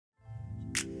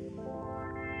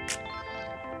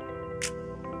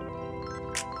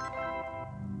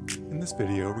this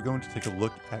video, we're going to take a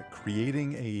look at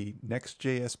creating a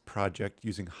Next.js project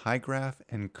using Hygraph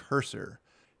and Cursor.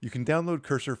 You can download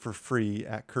Cursor for free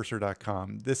at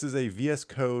cursor.com. This is a VS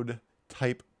Code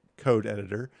type code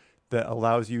editor that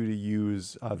allows you to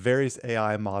use various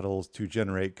AI models to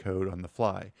generate code on the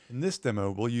fly. In this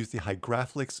demo, we'll use the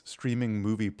Hygraphlix streaming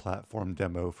movie platform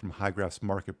demo from Hygraph's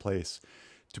marketplace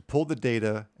to pull the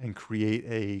data and create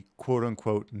a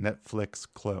quote-unquote Netflix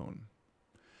clone.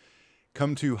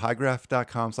 Come to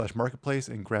hygraph.com/marketplace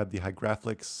and grab the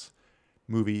Hygraphlix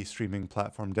movie streaming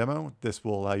platform demo. This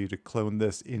will allow you to clone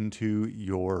this into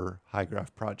your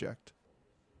Hygraph project.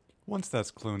 Once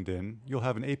that's cloned in, you'll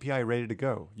have an API ready to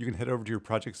go. You can head over to your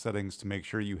project settings to make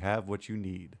sure you have what you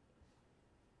need.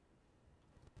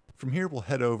 From here, we'll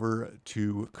head over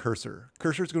to Cursor.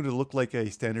 Cursor is going to look like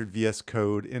a standard VS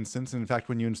Code instance. In fact,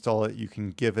 when you install it, you can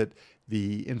give it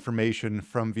the information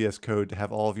from VS Code to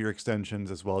have all of your extensions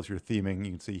as well as your theming.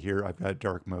 You can see here, I've got a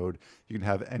dark mode. You can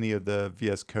have any of the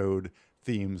VS Code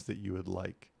themes that you would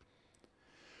like.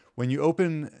 When you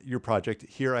open your project,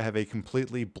 here I have a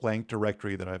completely blank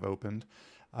directory that I've opened.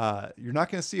 You're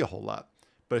not going to see a whole lot.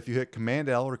 But if you hit Command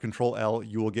L or Control L,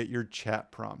 you will get your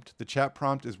chat prompt. The chat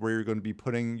prompt is where you're going to be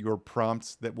putting your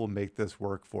prompts that will make this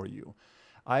work for you.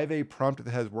 I have a prompt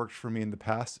that has worked for me in the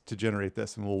past to generate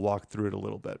this, and we'll walk through it a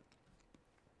little bit.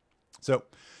 So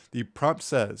the prompt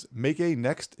says, make a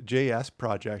Next.js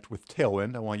project with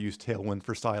Tailwind. I want to use Tailwind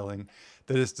for styling,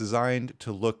 that is designed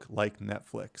to look like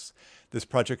Netflix. This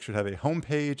project should have a home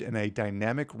page and a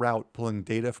dynamic route pulling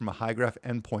data from a Hygraph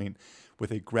endpoint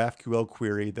with a GraphQL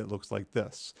query that looks like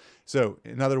this. So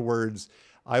in other words,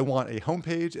 I want a home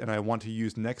page and I want to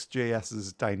use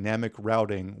Next.js's dynamic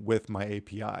routing with my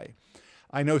API.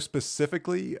 I know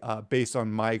specifically, based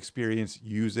on my experience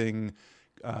using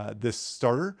this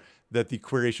starter, that the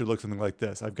query should look something like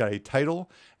this. I've got a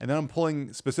title, and then I'm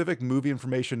pulling specific movie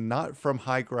information, not from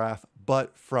Hygraph,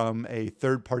 but from a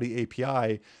third-party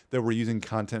API that we're using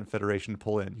Content Federation to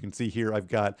pull in. You can see here I've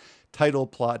got title,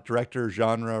 plot, director,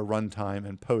 genre, runtime,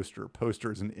 and poster.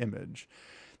 Poster is an image.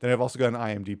 Then I've also got an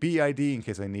IMDb ID in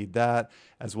case I need that,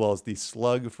 as well as the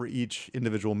slug for each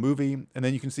individual movie. And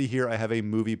then you can see here I have a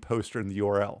movie poster in the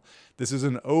URL. This is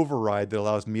an override that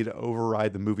allows me to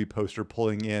override the movie poster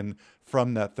pulling in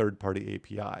from that third-party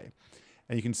API.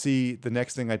 And you can see the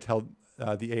next thing I tell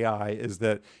the AI is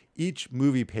that each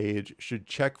movie page should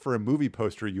check for a movie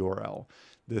poster URL.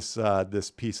 This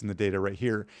piece in the data right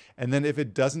here. And then if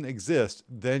it doesn't exist,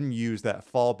 then use that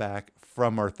fallback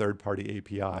from our third-party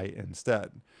API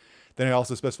instead. Then I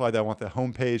also specify that I want the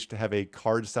homepage to have a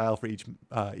card style for each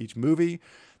movie.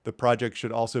 The project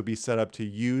should also be set up to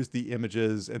use the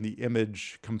images and the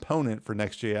image component for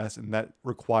Next.js, and that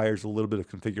requires a little bit of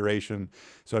configuration.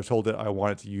 So I've told it I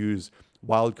want it to use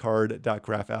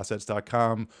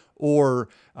wildcard.graphassets.com, or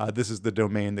this is the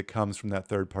domain that comes from that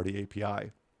third-party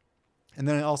API. And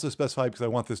then I also specify, because I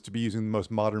want this to be using the most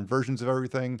modern versions of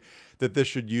everything, that this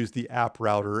should use the app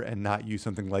router and not use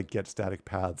something like get static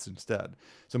paths instead.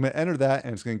 So I'm going to enter that,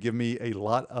 and it's going to give me a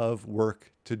lot of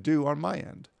work to do on my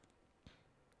end.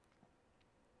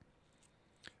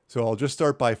 So I'll just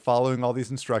start by following all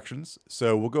these instructions.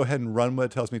 So we'll go ahead and run what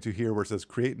it tells me to here, where it says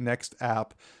create next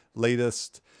app,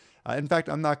 latest. In fact,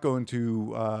 I'm not going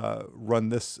to run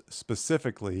this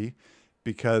specifically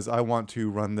because I want to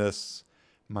run this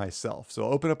myself. So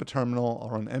I'll open up a terminal, I'll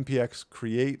run npx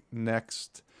create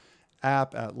next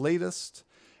app at latest,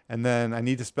 and then I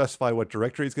need to specify what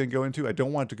directory it's going to go into. I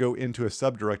don't want it to go into a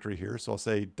subdirectory here, so I'll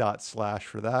say //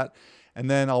 for that. And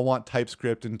then I'll want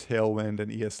TypeScript and Tailwind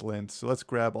and ESLint. So let's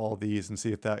grab all these and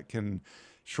see if that can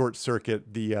short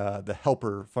circuit the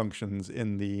helper functions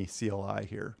in the CLI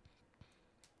here.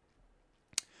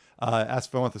 Ask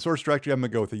if I want the source directory. I'm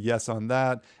going to go with a yes on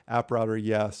that. App router,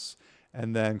 yes.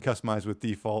 And then customize with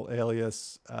default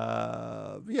alias.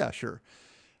 Yeah, sure.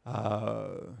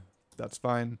 That's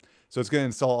fine. So it's going to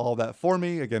install all that for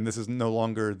me. Again, this is no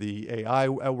longer the AI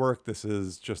at work. This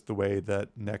is just the way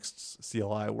that Next's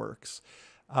CLI works.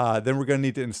 Then we're going to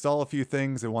need to install a few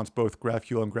things. It wants both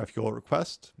GraphQL and GraphQL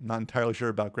request. I'm not entirely sure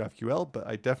about GraphQL, but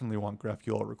I definitely want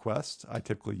GraphQL request. I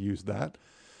typically use that.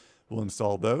 We'll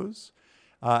install those.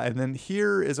 And then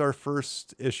here is our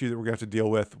first issue that we're going to have to deal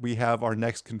with. We have our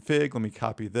next config. Let me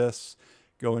copy this,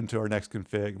 go into our next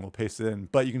config, and we'll paste it in.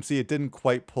 But you can see it didn't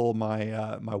quite pull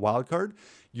my, my wildcard.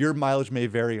 Your mileage may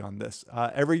vary on this.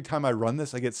 Every time I run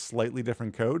this, I get slightly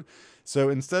different code. So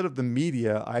instead of the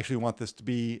media, I actually want this to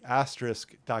be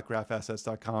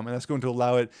 *.graphassets.com, and that's going to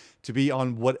allow it to be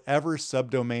on whatever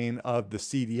subdomain of the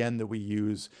CDN that we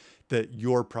use that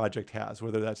your project has,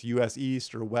 whether that's US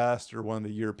East or West or one of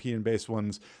the European-based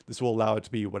ones. This will allow it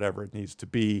to be whatever it needs to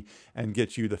be and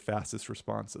get you the fastest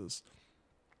responses.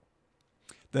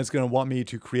 Then it's going to want me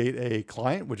to create a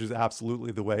client, which is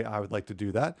absolutely the way I would like to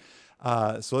do that.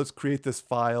 So let's create this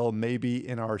file, maybe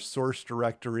in our source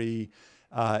directory,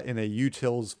 in a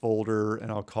utils folder,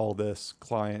 and I'll call this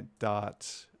client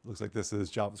dot, looks like this is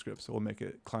JavaScript, so we'll make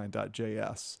it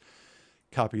client.js.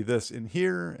 Copy this in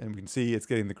here, and we can see it's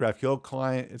getting the GraphQL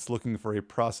client. It's looking for a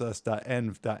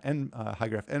process.env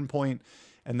Hygraph endpoint,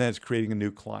 and then it's creating a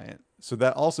new client. So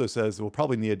that also says we'll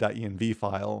probably need a .env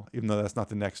file, even though that's not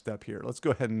the next step here. Let's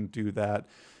go ahead and do that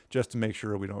just to make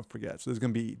sure we don't forget. So there's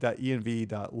going to be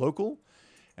 .env.local,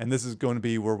 and this is going to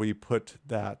be where we put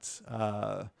that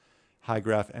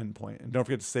Hygraph endpoint. And don't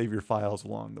forget to save your files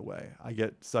along the way. I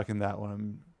get stuck in that when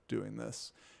I'm doing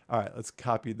this. All right, let's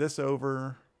copy this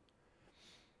over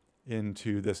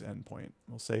into this endpoint.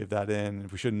 We'll save that in.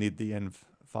 We shouldn't need the env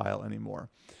file anymore.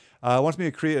 It wants me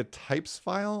to create a types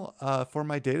file for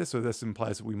my data. So this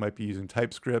implies that we might be using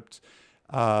TypeScript.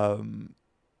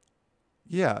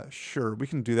 Yeah, sure, we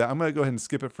can do that. I'm going to go ahead and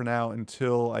skip it for now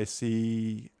until I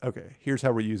see, okay, here's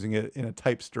how we're using it in a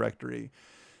types directory.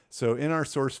 So in our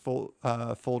source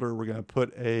folder, we're going to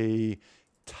put a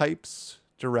types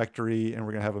directory, and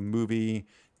we're going to have a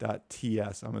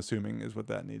movie.ts, I'm assuming is what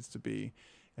that needs to be.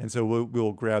 And so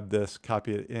we'll grab this,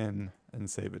 copy it in, and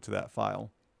save it to that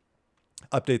file.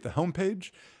 Update the home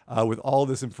page with all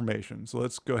this information. So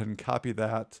let's go ahead and copy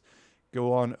that.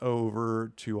 Go on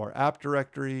over to our app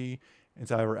directory.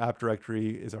 Inside our app directory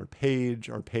is our page.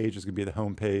 Our page is going to be the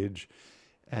home page.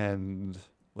 And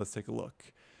let's take a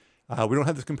look. We don't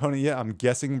have this component yet. I'm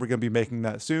guessing we're going to be making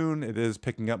that soon. It is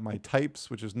picking up my types,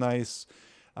 which is nice.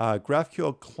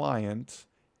 GraphQL client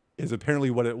is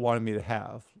apparently what it wanted me to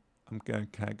have. I'm going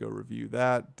to kind of go review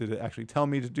that. Did it actually tell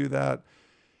me to do that?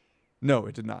 No,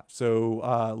 it did not.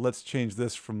 So let's change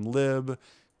this from lib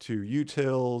to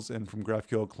utils and from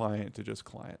GraphQL client to just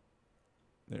client.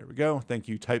 There we go. Thank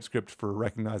you, TypeScript, for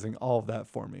recognizing all of that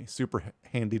for me. Super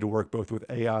handy to work both with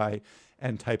AI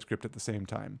and TypeScript at the same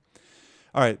time.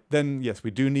 All right, then yes,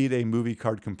 we do need a movie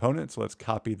card component. So let's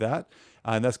copy that.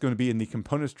 And that's going to be in the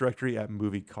components directory at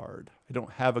movie card. I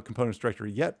don't have a components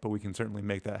directory yet, but we can certainly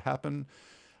make that happen.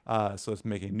 So let's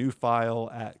make a new file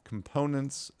at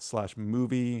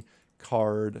components/movie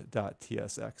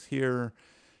card.tsx here.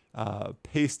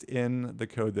 Paste in the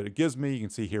code that it gives me. You can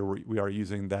see here we are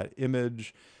using that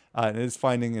image, and it is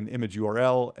finding an image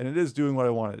URL, and it is doing what I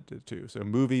wanted it to. So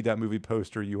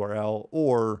movie.movieposter URL,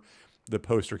 or the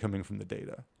poster coming from the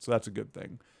data. So that's a good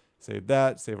thing. Save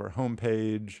that, save our home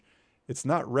page. It's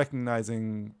not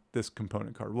recognizing this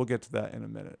component card. We'll get to that in a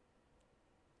minute.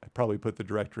 I probably put the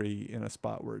directory in a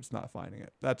spot where it's not finding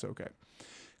it. That's okay.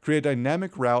 Create a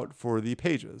dynamic route for the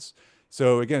pages.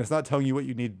 So again, it's not telling you what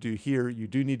you need to do here. You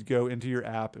do need to go into your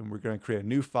app, and we're going to create a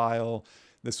new file.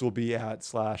 This will be at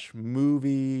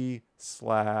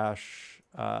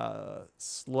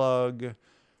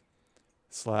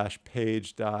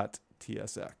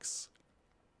 /movie/slug/page.tsx.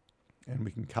 And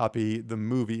we can copy the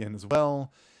movie in as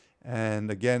well. And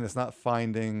again, it's not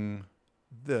finding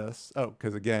this. Oh,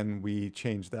 because again, we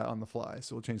changed that on the fly.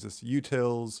 So we'll change this to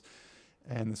utils,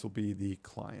 and this will be the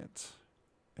client.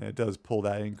 And it does pull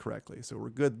that in correctly. So we're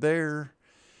good there.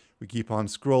 We keep on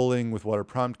scrolling with what our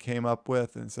prompt came up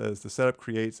with, and it says the setup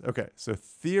creates. Okay, so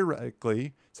theoretically,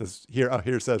 it says here,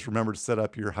 here it says remember to set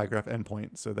up your Hygraph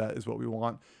endpoint. So that is what we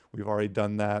want. We've already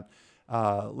done that.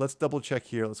 Let's double check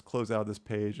here. Let's close out this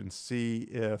page and see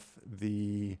if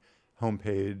the home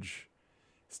page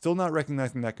still not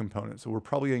recognizing that component. So we're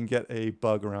probably going to get a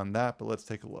bug around that, but let's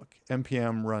take a look.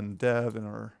 npm run dev in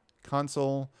our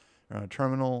console or on a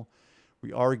terminal.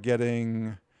 We are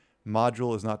getting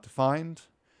module is not defined.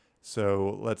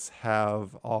 So let's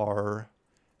have our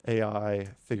AI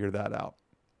figure that out.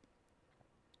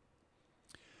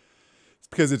 It's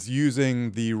because it's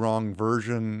using the wrong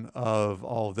version of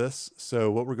all of this.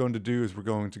 So what we're going to do is we're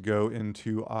going to go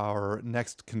into our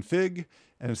next config,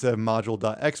 and instead of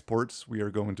module.exports, we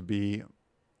are going to be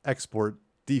export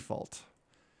default.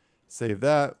 Save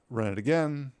that, run it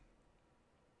again.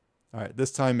 All right,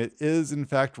 this time it is in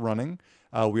fact running.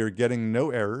 We are getting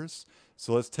no errors.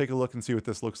 So let's take a look and see what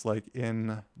this looks like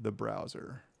in the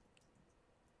browser.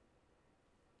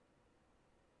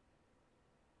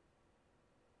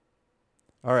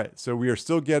 All right, so we are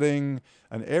still getting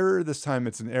an error. This time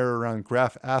it's an error around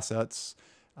graph assets,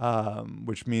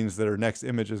 which means that our next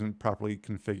image isn't properly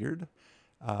configured.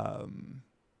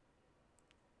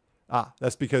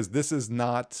 That's because this is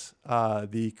not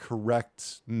the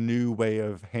correct new way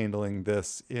of handling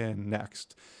this in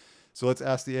Next. So let's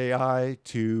ask the AI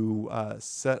to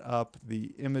set up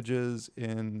the images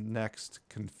in next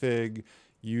config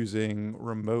using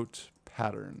remote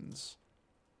patterns.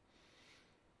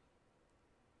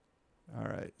 All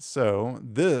right, so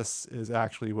this is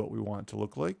actually what we want it to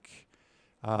look like.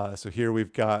 So here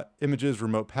we've got images,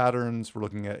 remote patterns. We're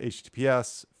looking at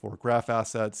HTTPS for graph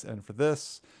assets. And for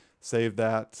this, save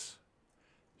that.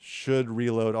 Should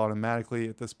reload automatically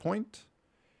at this point.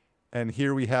 And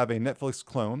here we have a Netflix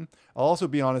clone. I'll also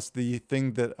be honest, the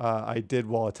thing that I did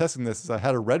while testing this is I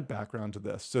had a red background to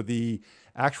this. So the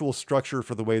actual structure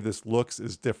for the way this looks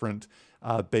is different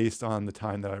based on the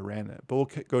time that I ran it. But we'll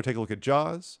go take a look at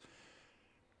JAWS.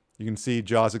 You can see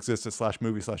JAWS exists at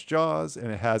 /movie/JAWS,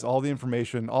 and it has all the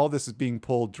information. All this is being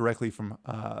pulled directly from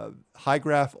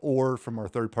Hygraph or from our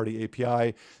third-party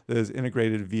API that is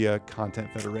integrated via Content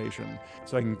Federation.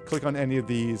 So I can click on any of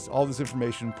these, all this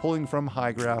information pulling from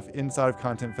Hygraph inside of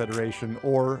Content Federation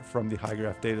or from the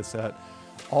Hygraph dataset,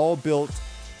 all built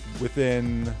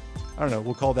within, I don't know,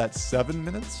 we'll call that 7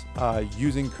 minutes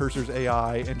using Cursor's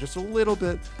AI and just a little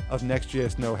bit of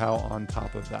Next.js know-how on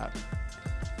top of that.